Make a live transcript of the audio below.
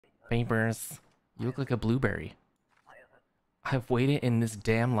Papers. You look like a blueberry. I've waited in this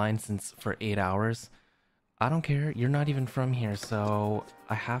damn line for 8 hours. I don't care. You're not even from here, so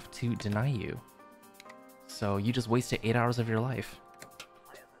I have to deny you. So you just wasted 8 hours of your life.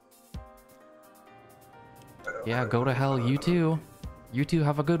 Yeah, go to hell, you too. You too,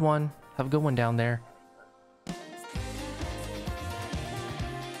 have a good one. Have a good one down there.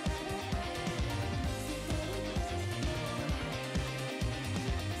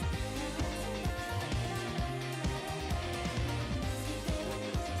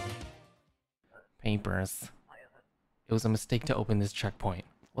 Papers. It was a mistake to open this checkpoint.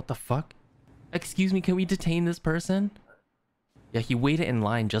 What the fuck? Excuse me, can we detain this person? Yeah, he waited in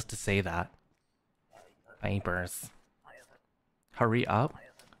line just to say that. Papers. Hurry up.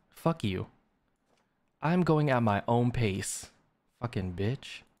 Fuck you. I'm going at my own pace. Fucking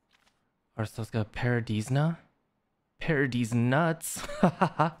bitch. Arstoska Paradisna? Paradise nuts.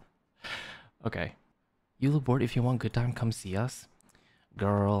 Okay. You look bored. If you want good time, come see us.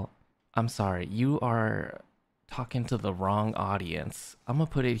 Girl, I'm sorry. You are talking to the wrong audience. I'm gonna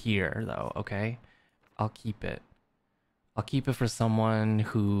put it here though, okay? I'll keep it. I'll keep it for someone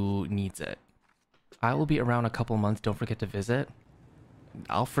who needs it. I will be around a couple months. Don't forget to visit.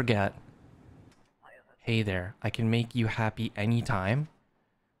 I'll forget. Hey there. I can make you happy anytime.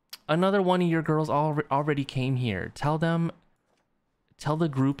 Another one of your girls already came here. Tell them. Tell the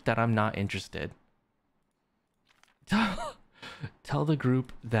group that I'm not interested. Tell the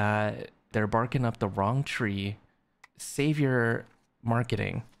group that they're barking up the wrong tree. Save your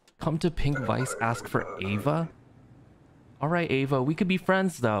marketing. Come to Pink Vice, ask for Ava. Alright, Ava, we could be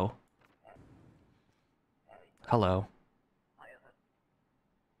friends though. Hello.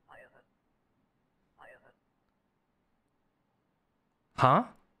 Huh?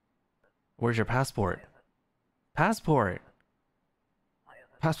 Where's your passport? Passport!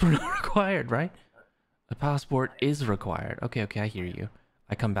 Passport not required, right? A passport is required. Okay, okay, I hear you.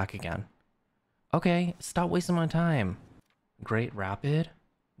 I come back again. Okay, stop wasting my time. Great Rapid.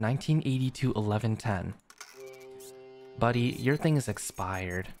 1982 1110. Buddy, your thing is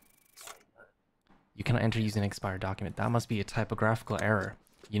expired. You cannot enter using an expired document. That must be a typographical error.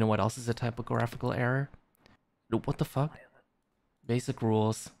 You know what else is a typographical error? What the fuck? Basic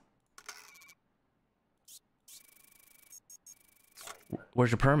rules.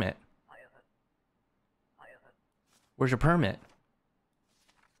 Where's your permit? Where's your permit?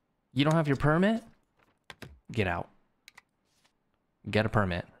 You don't have your permit? Get out. Get a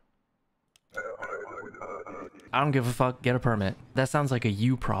permit. I don't give a fuck. Get a permit. That sounds like a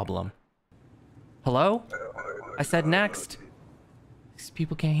you problem. Hello? I said next. These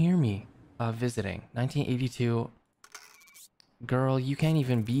people can't hear me. Visiting. 1982. Girl, you can't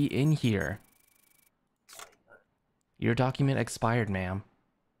even be in here. Your document expired, ma'am.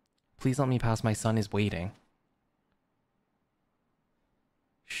 Please let me pass. My son is waiting.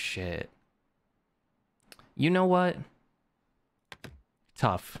 Shit. You know what?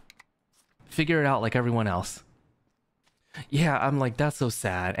 Tough. Figure it out like everyone else. Yeah, I'm like, that's so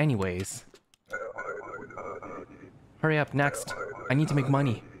sad. Anyways. Hurry up, next. I need to make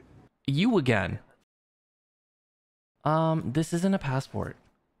money. You again. This isn't a passport.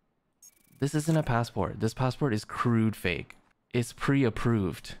 This isn't a passport. This passport is crude fake. It's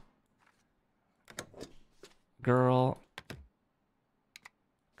pre-approved. Girl.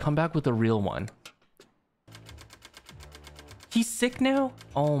 Come back with a real one. He's sick now?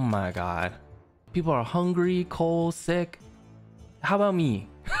 Oh my god. People are hungry, cold, sick. How about me?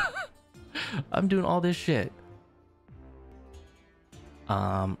 I'm doing all this shit.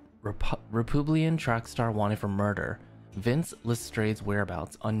 Republian track star wanted for murder. Vince Lestrade's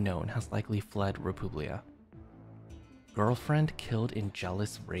whereabouts unknown, has likely fled Republia. Girlfriend killed in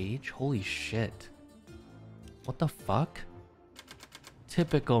jealous rage? Holy shit. What the fuck?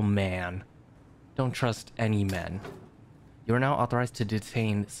 Typical man. Don't trust any men. You are now authorized to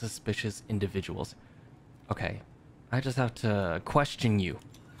detain suspicious individuals. Okay, I just have to question you,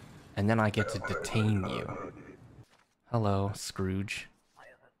 and then I get to detain you. Hello, Scrooge.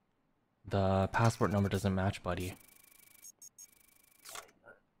 The passport number doesn't match, buddy.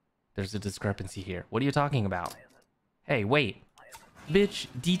 There's a discrepancy here. What are you talking about? Hey, wait. Bitch,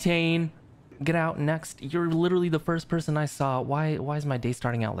 detain. Get out next. You're literally the first person I saw. Why is my day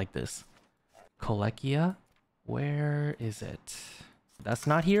starting out like this? Kolekia? Where is it? That's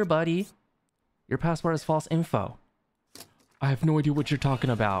not here, buddy. Your passport has false info. I have no idea what you're talking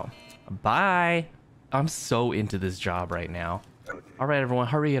about. Bye. I'm so into this job right now. All right, everyone,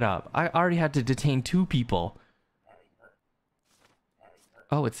 hurry it up. I already had to detain 2 people.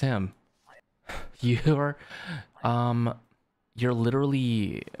 Oh, it's him. You're You're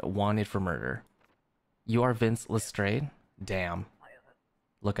literally wanted for murder. You are Vince Lestrade? Damn.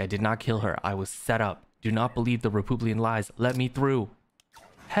 Look, I did not kill her. I was set up. Do not believe the Republican lies. Let me through.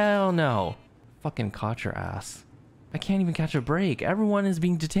 Hell no. Fucking caught your ass. I can't even catch a break. Everyone is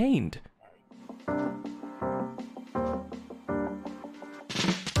being detained.